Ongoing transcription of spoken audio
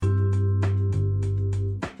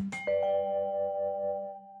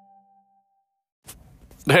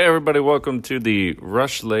Hey, everybody, welcome to the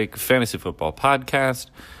Rush Lake Fantasy Football Podcast.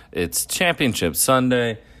 It's Championship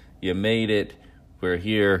Sunday. You made it. We're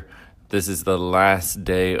here. This is the last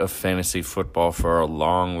day of fantasy football for a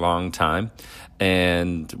long, long time.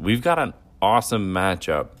 And we've got an awesome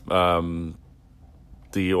matchup.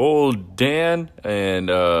 The old Dan and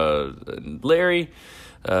Larry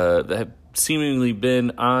have seemingly been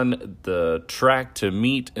on the track to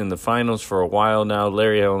meet in the finals for a while now.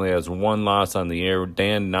 Larry only has one loss on the year.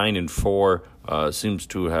 Dan 9-4 seems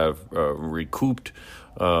to have recouped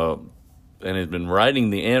and has been riding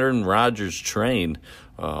the Aaron Rodgers train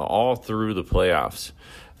all through the playoffs.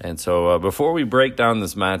 And so before we break down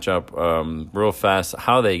this matchup real fast,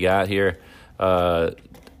 how they got here,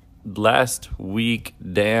 last week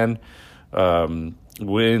Dan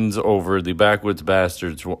wins over the Backwoods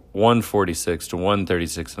Bastards 146 to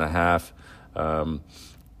 136.5.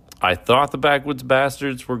 I thought the Backwoods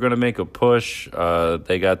Bastards were going to make a push.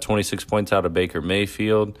 They got 26 points out of Baker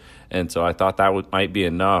Mayfield, and so I thought that might be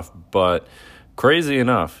enough. But crazy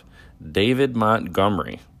enough, David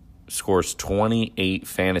Montgomery scores 28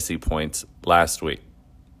 fantasy points last week.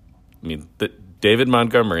 I mean, David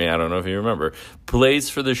Montgomery, I don't know if you remember, plays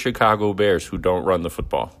for the Chicago Bears, who don't run the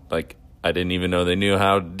football. I didn't even know they knew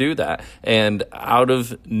how to do that. And out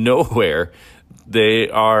of nowhere,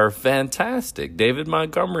 they are fantastic. David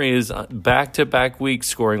Montgomery is back-to-back weeks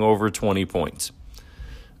scoring over 20 points.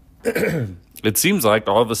 It seems like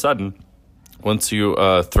all of a sudden, once you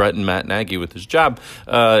threaten Matt Nagy with his job,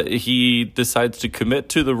 he decides to commit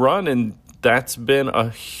to the run, and that's been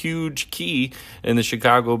a huge key in the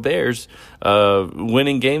Chicago Bears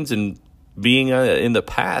winning games and being in the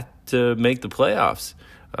path to make the playoffs.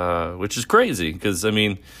 Which is crazy because, I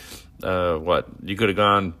mean, you could have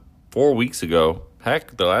gone 4 weeks ago.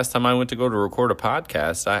 Heck, the last time I went to go to record a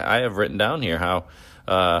podcast, I have written down here how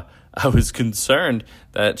I was concerned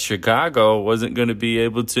that Chicago wasn't going to be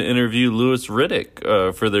able to interview Louis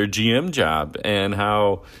Riddick for their GM job, and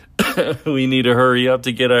how we need to hurry up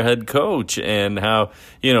to get our head coach, and how,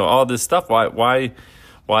 all this stuff. Why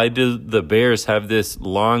do the Bears have this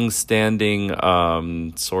long-standing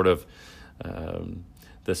sort of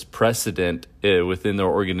this precedent within their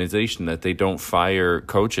organization that they don't fire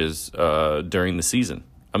coaches during the season?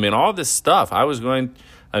 I mean, all this stuff I was going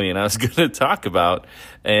to talk about,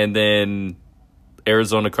 and then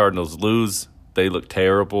Arizona Cardinals lose. They look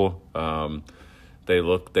terrible. They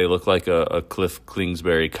look like a Cliff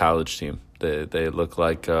Kingsbury college team. They look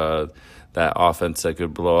like that offense that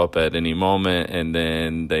could blow up at any moment, and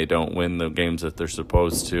then they don't win the games that they're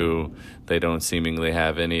supposed to. They don't seemingly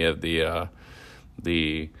have any of the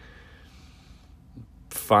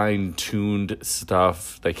fine-tuned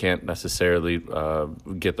stuff. They can't necessarily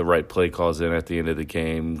get the right play calls in at the end of the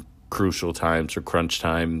game. Crucial times or crunch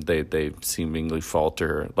time, they seemingly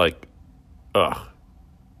falter. I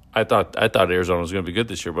thought Arizona was going to be good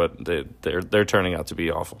this year, but they're turning out to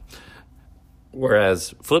be awful.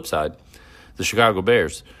 Whereas, flip side, the Chicago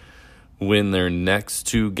Bears win their next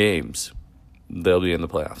two games, they'll be in the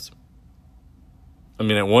playoffs. I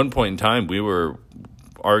mean, at one point in time, we were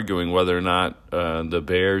arguing whether or not the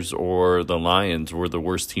Bears or the Lions were the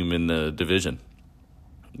worst team in the division.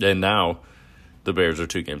 And now the Bears are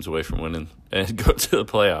 2 games away from winning and go to the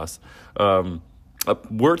playoffs.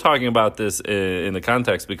 We're talking about this in the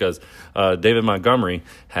context because David Montgomery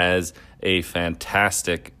has a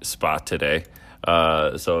fantastic spot today.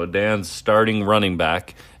 So Dan's starting running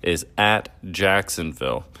back is at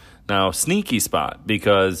Jacksonville. Now, sneaky spot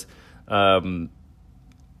because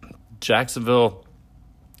Jacksonville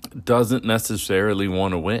doesn't necessarily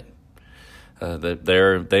want to win.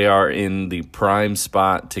 They are in the prime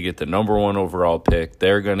spot to get the number 1 overall pick.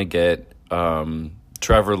 They're going to get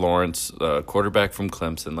Trevor Lawrence, quarterback from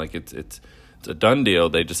Clemson. It's a done deal.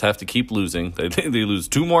 They just have to keep losing. They lose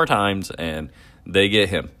 2 more times and they get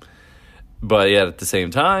him. But yet at the same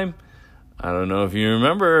time, I don't know if you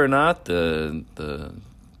remember or not, the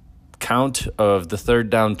count of the third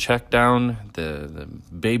down check down, the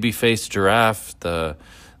baby-faced giraffe, the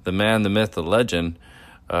man, the myth, the legend.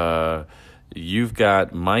 You've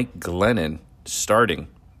got Mike Glennon starting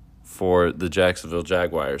for the Jacksonville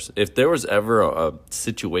Jaguars. If there was ever a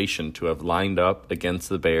situation to have lined up against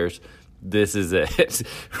the Bears, this is it,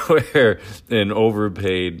 where an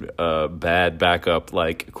overpaid bad backup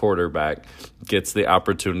like quarterback gets the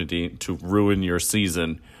opportunity to ruin your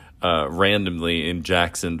season randomly in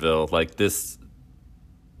Jacksonville. Like this,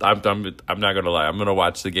 I'm not going to lie. I'm going to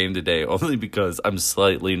watch the game today only because I'm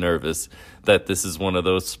slightly nervous that this is one of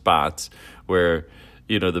those spots where,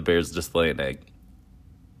 the Bears just lay an egg.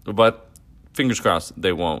 But fingers crossed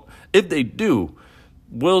they won't. If they do,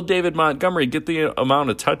 will David Montgomery get the amount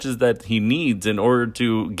of touches that he needs in order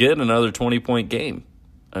to get another 20-point game?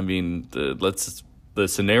 I mean, the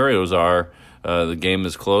scenarios are the game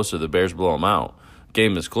is close or the Bears blow them out.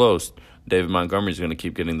 Game is close. David Montgomery is going to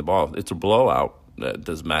keep getting the ball. It's a blowout.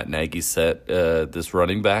 Does Matt Nagy set this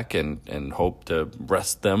running back and hope to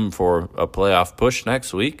rest them for a playoff push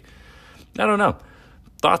next week? I don't know.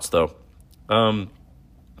 Thoughts, though.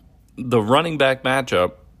 The running back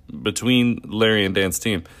matchup between Larry and Dan's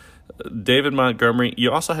team, David Montgomery,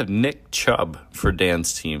 you also have Nick Chubb for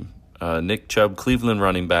Dan's team. Nick Chubb, Cleveland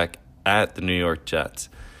running back at the New York Jets.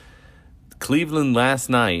 Cleveland last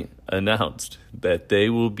night announced that they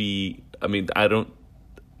will be, it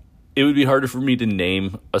would be harder for me to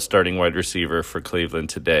name a starting wide receiver for Cleveland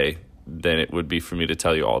today than it would be for me to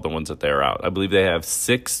tell you all the ones that they're out. I believe they have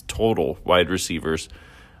 6 total wide receivers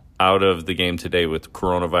out of the game today with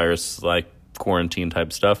coronavirus, like quarantine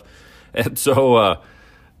type stuff. And so,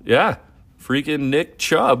 freaking Nick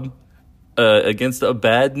Chubb against a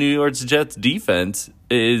bad New York Jets defense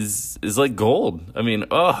is like gold. I mean,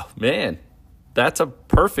 oh, man, that's a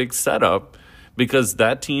perfect setup because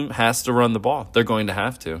that team has to run the ball. They're going to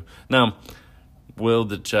have to. Now, will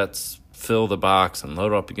the Jets fill the box and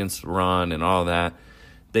load up against the run and all that?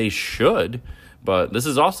 They should. But this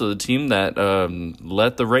is also the team that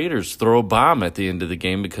let the Raiders throw a bomb at the end of the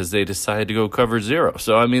game because they decided to go cover 0.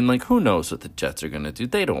 So, who knows what the Jets are going to do?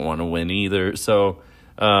 They don't want to win either. So,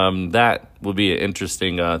 that will be an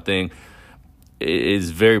interesting thing. It is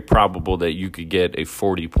very probable that you could get a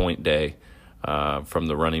 40-point day from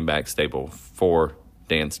the running back stable for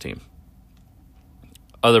Dan's team.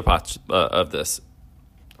 Other parts of this.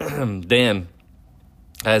 Dan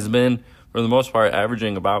has been, for the most part,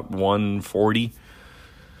 averaging about 140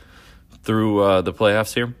 through the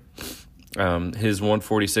playoffs here. His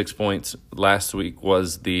 146 points last week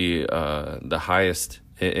was the highest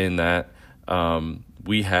in that.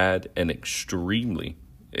 We had an extremely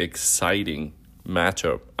exciting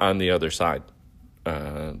matchup on the other side.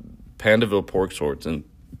 Pandaville Pork Swords and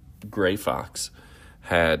Gray Fox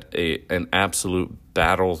had an absolute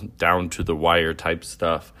battle down to the wire type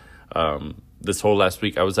stuff. This whole last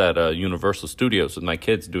week, I was at Universal Studios with my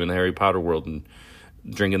kids doing the Harry Potter world and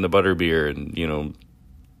drinking the butterbeer and,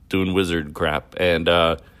 doing wizard crap. And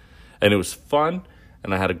it was fun,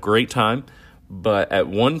 and I had a great time. But at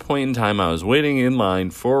one point in time, I was waiting in line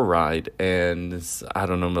for a ride, and I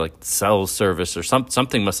don't know, like cell service or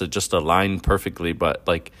something must have just aligned perfectly. But,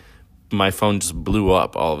 like, my phone just blew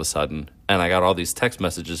up all of a sudden, and I got all these text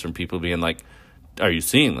messages from people being like, are you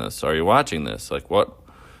seeing this? Are you watching this? Like, what?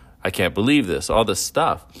 I can't believe this, all this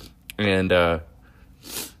stuff. And I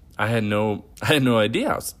had no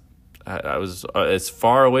idea. I was as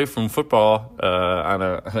far away from football on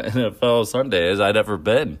an NFL Sunday as I'd ever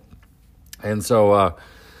been. And so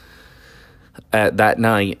at that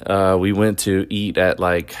night, we went to eat at it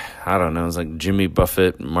was like Jimmy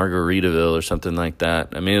Buffett, Margaritaville or something like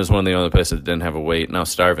that. It was one of the only places that didn't have a wait, and I was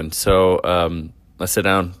starving. So I sit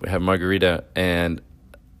down, we have margarita, and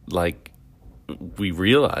we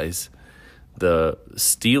realize the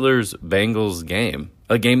Steelers-Bengals game,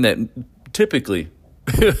 a game that typically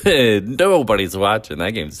nobody's watching.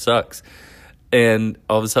 That game sucks. And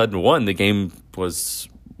all of a sudden, the game was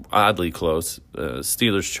oddly close.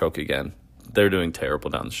 Steelers choke again. They're doing terrible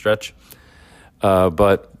down the stretch.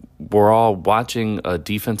 But we're all watching a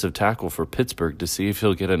defensive tackle for Pittsburgh to see if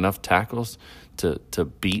he'll get enough tackles to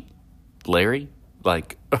beat Larry.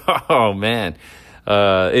 Oh, man.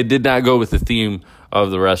 It did not go with the theme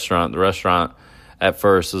of the restaurant. The restaurant at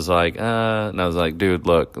first was and I was like, dude,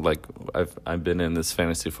 look, I've been in this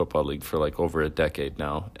fantasy football league for over a decade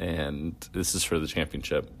now, and this is for the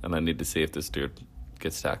championship, and I need to see if this dude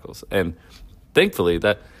gets tackles. And thankfully,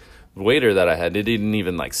 that waiter that I had, it didn't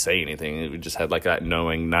even say anything. It just had that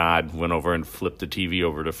knowing nod, went over and flipped the TV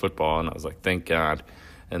over to football, and I was like, thank God.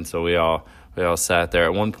 And so we all sat there.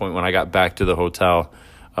 At one point when I got back to the hotel,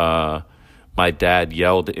 my dad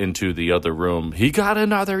yelled into the other room, he got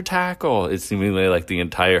another tackle. It seemingly the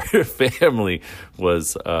entire family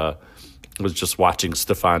was just watching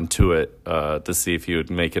Stephon Tuitt to see if he would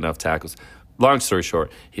make enough tackles. Long story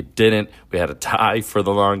short, he didn't. We had a tie for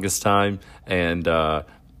the longest time, and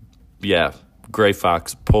Gray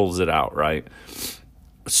Fox pulls it out, right?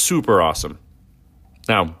 Super awesome.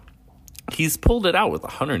 Now, he's pulled it out with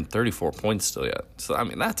 134 points still yet. So,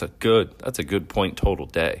 that's a good point total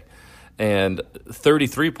day. And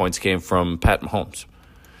 33 points came from Pat Mahomes.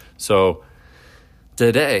 So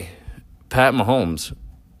today, Pat Mahomes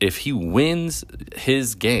if he wins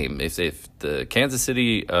his game, if the Kansas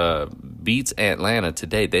City beats Atlanta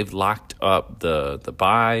today, they've locked up the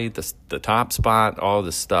bye, the top spot, all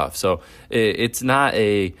this stuff. So it's not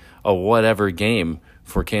a whatever game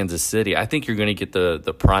for Kansas City. I think you're going to get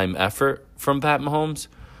the prime effort from Pat Mahomes.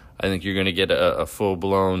 I think you're going to get a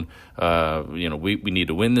full-blown, we need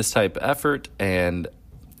to win this type of effort, and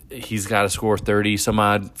he's got to score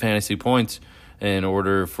 30-some-odd fantasy points in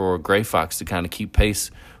order for Gray Fox to kind of keep pace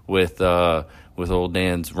with old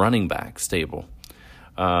Dan's running back stable.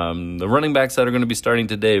 The running backs that are going to be starting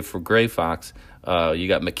today for Gray Fox, you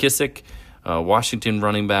got McKissick, Washington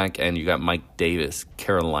running back, and you got Mike Davis,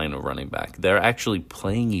 Carolina running back. They're actually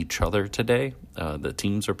playing each other today. The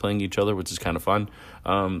teams are playing each other, which is kind of fun.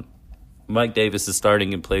 Mike Davis is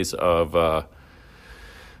starting in place of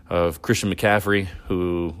Christian McCaffrey,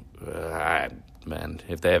 who,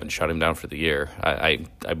 if they haven't shut him down for the year,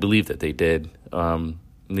 I believe that they did.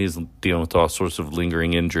 He's dealing with all sorts of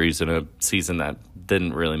lingering injuries in a season that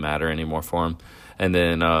didn't really matter anymore for him. And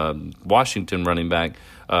then Washington running back,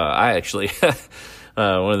 I actually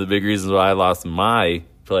one of the big reasons why I lost my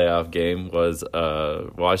playoff game was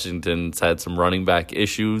Washington's had some running back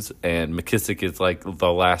issues, and McKissick is like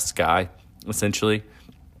the last guy, essentially.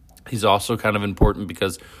 He's also kind of important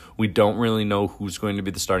because we don't really know who's going to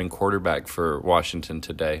be the starting quarterback for Washington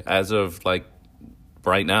today. As of like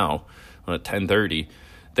right now, at 10:30,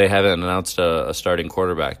 they haven't announced a starting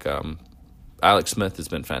quarterback. Alex Smith has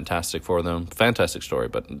been fantastic for them. Fantastic story,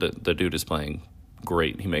 but the dude is playing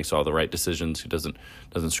great. He makes all the right decisions. He doesn't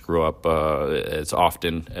screw up as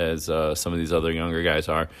often as some of these other younger guys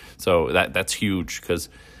are. So that's huge, because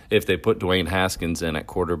if they put Dwayne Haskins in at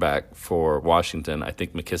quarterback for Washington, I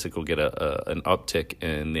think McKissick will get an uptick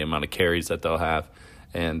in the amount of carries that they'll have,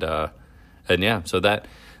 and yeah, so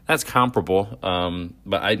that's comparable.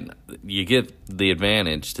 But you give the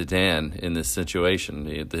advantage to Dan in this situation.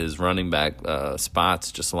 His running back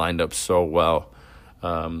spots just lined up so well.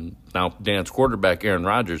 Now Dan's quarterback, Aaron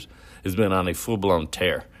Rodgers, has been on a full-blown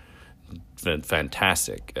tear. It's been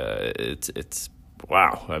fantastic. It's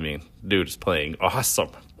wow. I mean, dude is playing awesome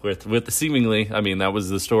with the seemingly, I mean, that was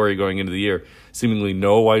the story going into the year, seemingly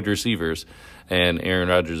no wide receivers, and Aaron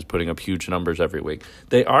Rodgers is putting up huge numbers every week.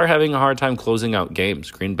 They are having a hard time closing out games,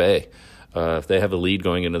 Green Bay. If they have a lead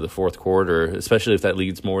going into the fourth quarter, especially if that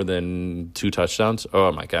leads more than 2 touchdowns,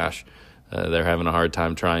 oh my gosh, they're having a hard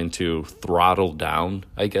time trying to throttle down,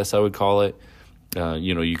 I guess I would call it.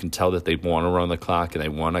 You can tell that they want to run the clock and they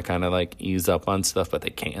want to kind of like ease up on stuff, but they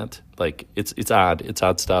can't. Like it's odd. It's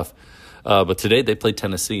odd stuff. But today they played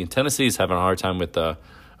Tennessee. Tennessee's having a hard time with a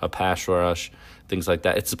pass rush, things like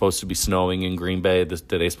that. It's supposed to be snowing in Green Bay.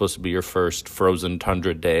 Today's supposed to be your first frozen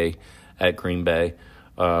tundra day at Green Bay.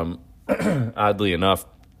 Oddly enough,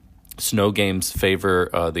 snow games favor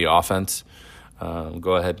the offense.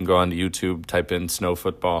 Go ahead and go on to YouTube, type in snow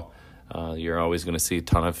football. You're always going to see a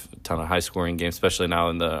ton of high scoring games, especially now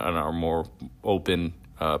in our more open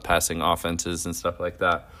passing offenses and stuff like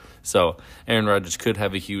that. So Aaron Rodgers could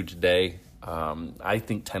have a huge day. I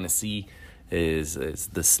think Tennessee is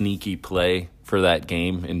the sneaky play for that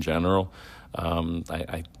game in general.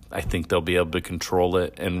 I think they'll be able to control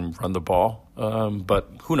it and run the ball, but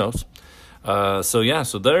who knows?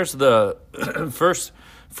 So there's the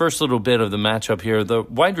first little bit of the matchup here. The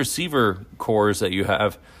wide receiver cores that you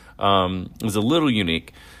have is a little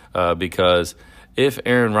unique because if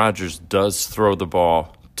Aaron Rodgers does throw the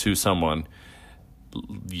ball to someone,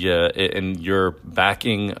 and you're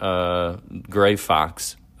backing Gray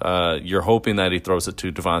Fox, you're hoping that he throws it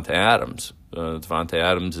to Davante Adams. Davante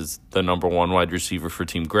Adams is the number 1 wide receiver for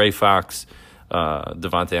Team Gray Fox.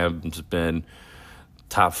 Davante Adams has been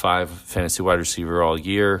top 5 fantasy wide receiver all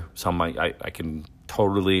year. So I can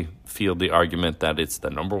totally field the argument that it's the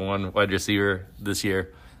number 1 wide receiver this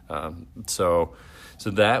year. So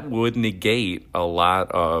that would negate a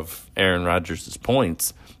lot of Aaron Rodgers'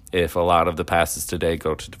 points if a lot of the passes today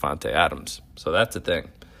go to Davante Adams. So that's a thing.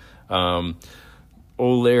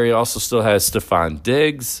 Old Larry also still has Stephon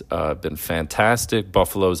Diggs. Been fantastic.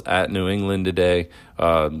 Buffalo's at New England today.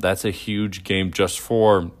 That's a huge game just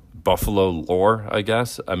for Buffalo lore, I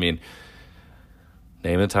guess. I mean,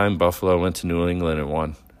 name a time Buffalo went to New England and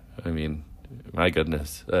won. I mean, my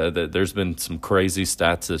goodness. There's been some crazy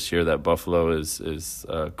stats this year that Buffalo is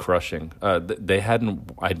crushing. They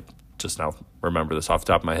hadn't... I just now remember this off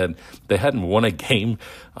the top of my head. They hadn't won a game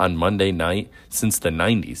on Monday night since the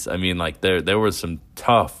 90s. I mean, like there was some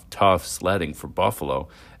tough sledding for Buffalo.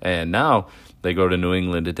 And now they go to New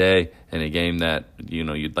England today in a game that,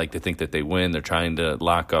 you'd like to think that they win. They're trying to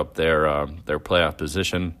lock up their playoff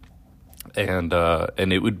position. and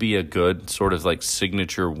it would be a good sort of like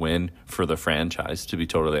signature win for the franchise, to be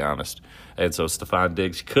totally honest. And so Stephon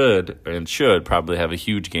Diggs could and should probably have a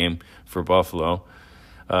huge game for Buffalo.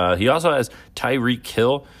 He also has Tyreek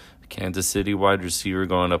Hill, Kansas City wide receiver,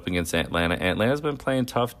 going up against Atlanta. Atlanta's been playing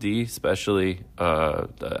tough D, especially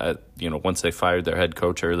once they fired their head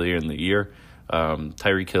coach earlier in the year.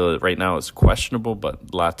 Tyreek Hill right now is questionable,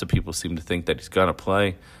 but lots of people seem to think that he's going to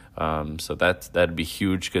play. So that'd be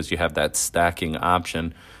huge because you have that stacking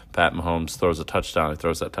option. Pat Mahomes throws a touchdown. He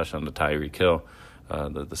throws that touchdown to Tyreek Hill.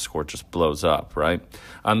 The score just blows up, right?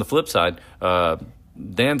 On the flip side,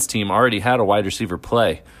 Dan's team already had a wide receiver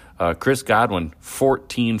play. Chris Godwin,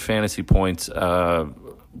 14 fantasy points,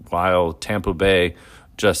 while Tampa Bay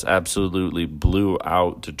just absolutely blew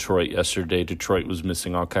out Detroit yesterday. Detroit was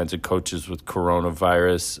missing all kinds of coaches with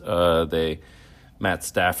coronavirus. Matt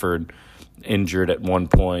Stafford injured at one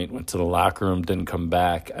point, went to the locker room, didn't come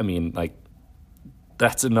back. I mean, like,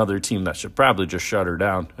 that's another team that should probably just shut her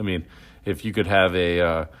down. I mean, if you could have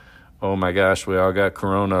oh my gosh, we all got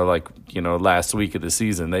corona, last week of the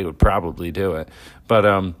season, they would probably do it.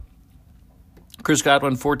 But Chris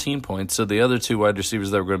Godwin, 14 points. So the other two wide receivers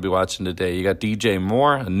that we're going to be watching today, you got DJ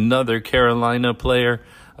Moore, another Carolina player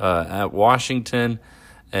at Washington.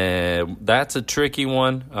 And that's a tricky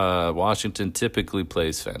one. Washington typically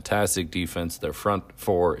plays fantastic defense. Their front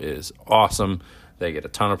four is awesome. They get a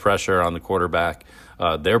ton of pressure on the quarterback.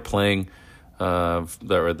 They're playing, or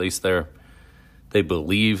at least they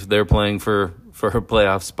believe they're playing for a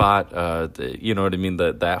playoff spot. You know what I mean?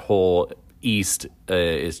 That whole East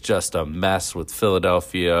is just a mess with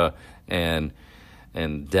Philadelphia and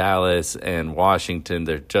Dallas and Washington.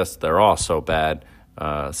 They're all so bad.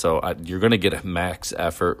 So you're going to get a max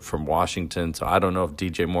effort from Washington. So I don't know if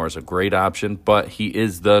DJ Moore is a great option, but he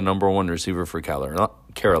is the number one receiver for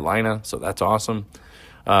Carolina. So that's awesome.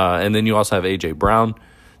 And then you also have A.J. Brown,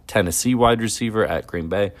 Tennessee wide receiver at Green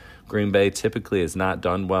Bay. Green Bay typically has not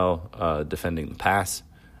done well defending the pass.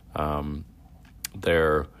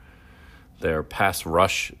 Their pass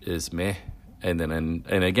rush is meh. And then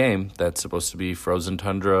in a game that's supposed to be frozen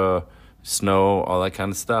tundra, snow, all that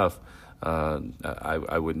kind of stuff,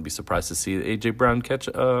 I wouldn't be surprised to see A.J. Brown catch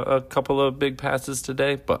a couple of big passes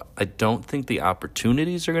today, but I don't think the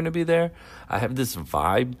opportunities are going to be there. I have this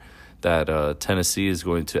vibe that Tennessee is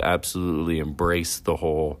going to absolutely embrace the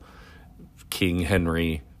whole King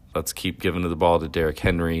Henry, let's keep giving the ball to Derrick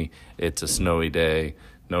Henry, it's a snowy day,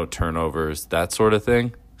 no turnovers, that sort of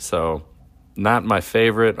thing. So not my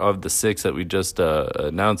favorite of the six that we just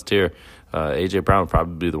announced here. A.J. Brown would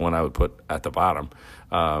probably be the one I would put at the bottom.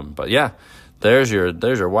 But yeah, there's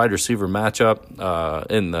your wide receiver matchup.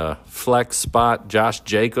 In the flex spot, Josh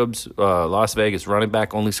Jacobs, Las Vegas running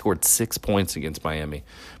back, only scored 6 points against Miami.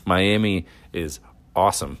 Miami is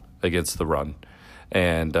awesome against the run.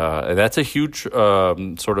 And that's a huge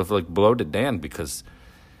sort of like blow to Dan because,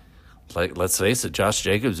 like, let's face it, Josh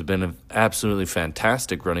Jacobs has been an absolutely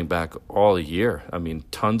fantastic running back all year. I mean,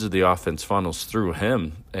 tons of the offense funnels through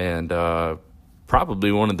him. And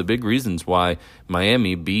probably one of the big reasons why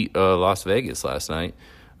Miami beat Las Vegas last night.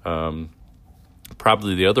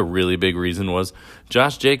 Probably the other really big reason was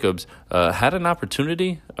Josh Jacobs had an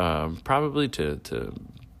opportunity probably to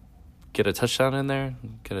get a touchdown in there,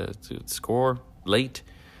 to score late.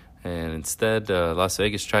 And instead, Las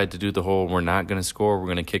Vegas tried to do the whole, we're not going to score, we're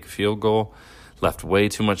going to kick a field goal. Left way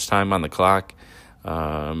too much time on the clock.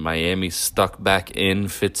 Miami stuck back in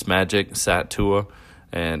Fitzmagic, sat Tua,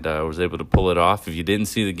 and was able to pull it off. If you didn't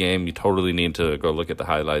see the game, you totally need to go look at the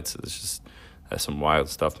highlights. It's just that's some wild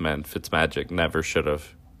stuff, man. Fitzmagic never should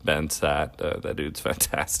have been sat. That dude's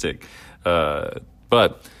fantastic.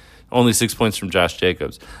 But only 6 points from Josh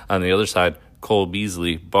Jacobs. On the other side, Cole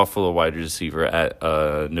Beasley, Buffalo wide receiver at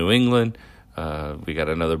New England. We got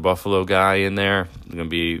another Buffalo guy in there. Going to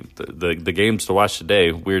be the games to watch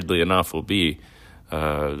today, weirdly enough, will be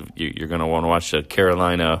you're going to want to watch the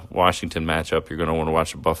Carolina-Washington matchup. You're going to want to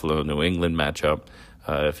watch the Buffalo-New England matchup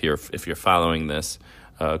if you're following this.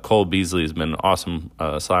 Cole Beasley has been an awesome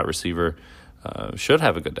slot receiver. Should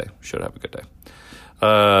have a good day.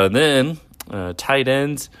 Then tight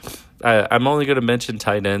ends. I'm only going to mention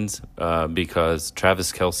tight ends because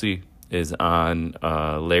Travis Kelce is on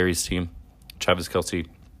Larry's team. Travis Kelce,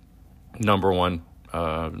 number one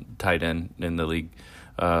tight end in the league.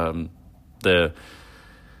 The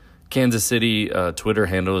Kansas City Twitter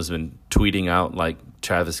handle has been tweeting out like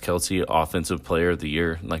Travis Kelce Offensive Player of the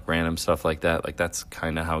Year, like random stuff like that. Like that's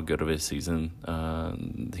kind of how good of a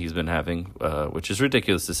season he's been having, which is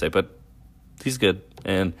ridiculous to say, but he's good,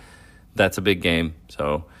 and that's a big game.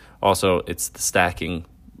 So also it's the stacking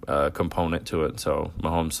component to it. So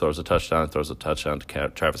Mahomes throws a touchdown to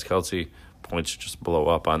Travis Kelce. Points just blow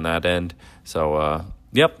up on that end. So,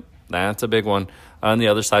 yep, that's a big one. On the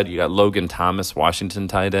other side, you got Logan Thomas, Washington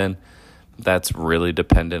tight end. That's really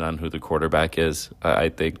dependent on who the quarterback is, I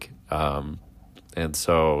think. And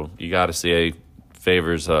so you got to see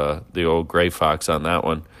favors the old Gray Fox on that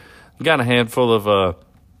one. We got a handful of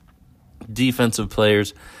defensive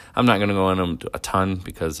players. I'm not going to go on them a ton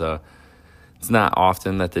because it's not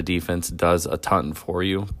often that the defense does a ton for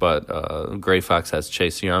you. But Gray Fox has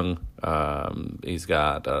Chase Young. He's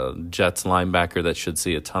got a Jets linebacker that should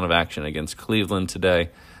see a ton of action against Cleveland today.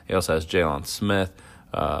 He also has Jalen Smith,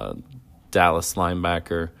 Dallas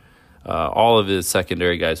linebacker. All of his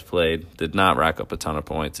secondary guys played, did not rack up a ton of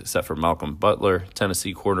points except for Malcolm Butler,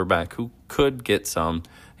 Tennessee quarterback, who could get some.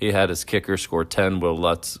 He had his kicker score 10, Will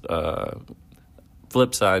Lutz.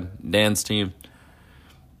 Flip side, Dan's team,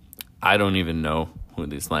 I don't even know who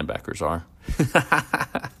these linebackers are.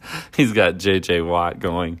 He's got J.J. Watt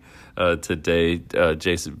going today.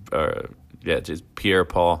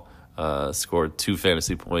 Pierre-Paul scored 2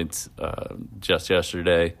 fantasy points just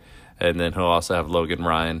yesterday. And then he'll also have Logan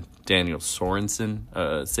Ryan, Daniel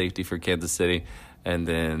Sorensen, safety for Kansas City, and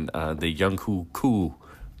then the Younghoe Koo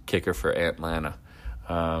kicker for Atlanta.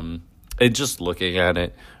 And just looking at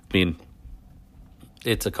it, I mean,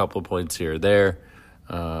 it's a couple points here or there.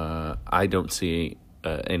 I don't see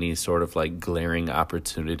any sort of like glaring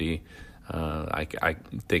opportunity. I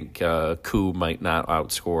think Koo might not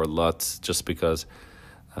outscore Lutz just because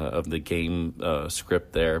of the game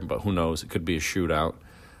script there, but who knows? It could be a shootout.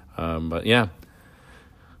 But yeah,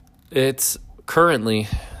 it's currently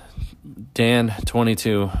Dan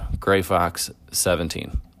 22, Gray Fox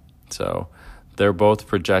 17. So they're both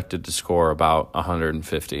projected to score about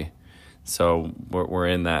 150. So we're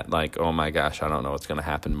in that like, oh my gosh, I don't know what's going to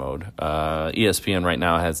happen mode. ESPN right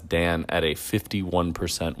now has Dan at a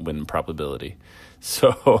 51% win probability.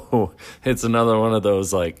 So it's another one of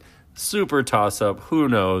those like super toss up. Who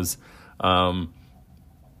knows? And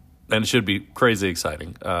it should be crazy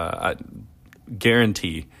exciting. I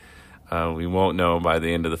guarantee we won't know by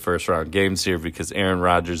the end of the first round games here because Aaron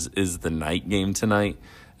Rodgers is the night game tonight.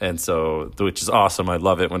 And so, which is awesome. I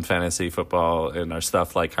love it when fantasy football and our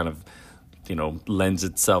stuff like kind of, lends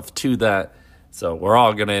itself to that. So we're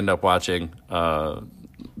all going to end up watching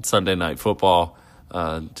Sunday Night Football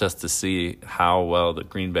just to see how well the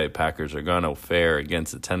Green Bay Packers are going to fare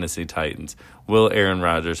against the Tennessee Titans. Will Aaron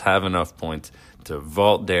Rodgers have enough points to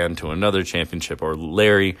vault Dan to another championship or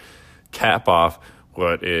Larry cap off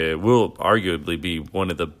what will arguably be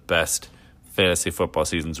one of the best fantasy football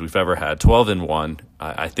seasons we've ever had? 12-1.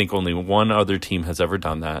 I think only one other team has ever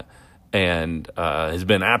done that, and has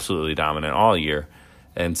been absolutely dominant all year.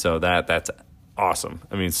 And so that's awesome.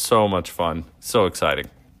 I mean, so much fun, so exciting.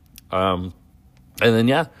 And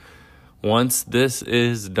then, once this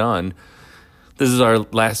is done, this is our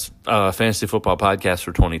last fantasy football podcast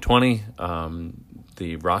for 2020.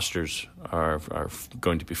 The rosters are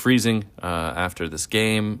going to be freezing after this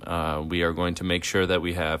game. We are going to make sure that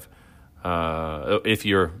we have, if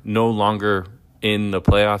you're no longer in the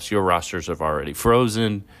playoffs, your rosters have already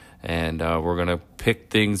frozen. And we're going to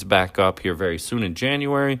pick things back up here very soon in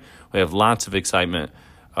January. We have lots of excitement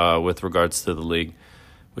with regards to the league.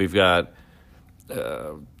 We've got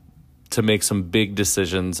to make some big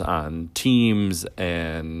decisions on teams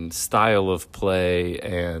and style of play.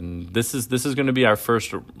 And this is going to be our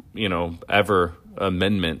first, ever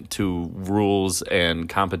amendment to rules and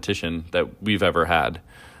competition that we've ever had.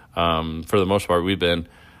 For the most part, we've been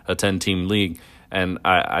a 10-team league, and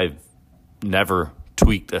I've never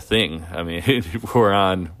tweaked a thing. I mean, we're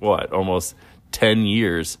on almost 10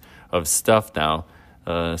 years of stuff now.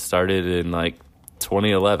 Started in like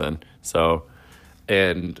 2011. So,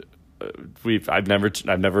 and I've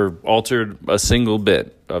never altered a single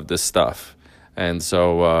bit of this stuff. And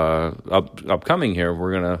so upcoming here,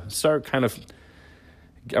 we're gonna start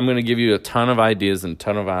I'm going to give you a ton of ideas and a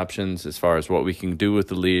ton of options as far as what we can do with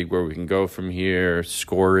the league, where we can go from here,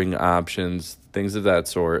 scoring options, things of that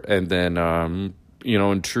sort. And then,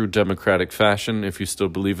 in true democratic fashion, if you still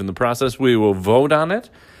believe in the process, we will vote on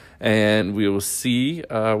it and we will see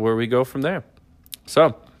where we go from there.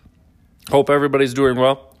 So, hope everybody's doing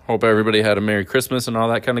well. Hope everybody had a Merry Christmas and all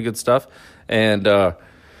that kind of good stuff. And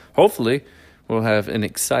hopefully we'll have an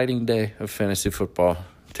exciting day of fantasy football.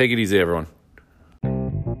 Take it easy, everyone.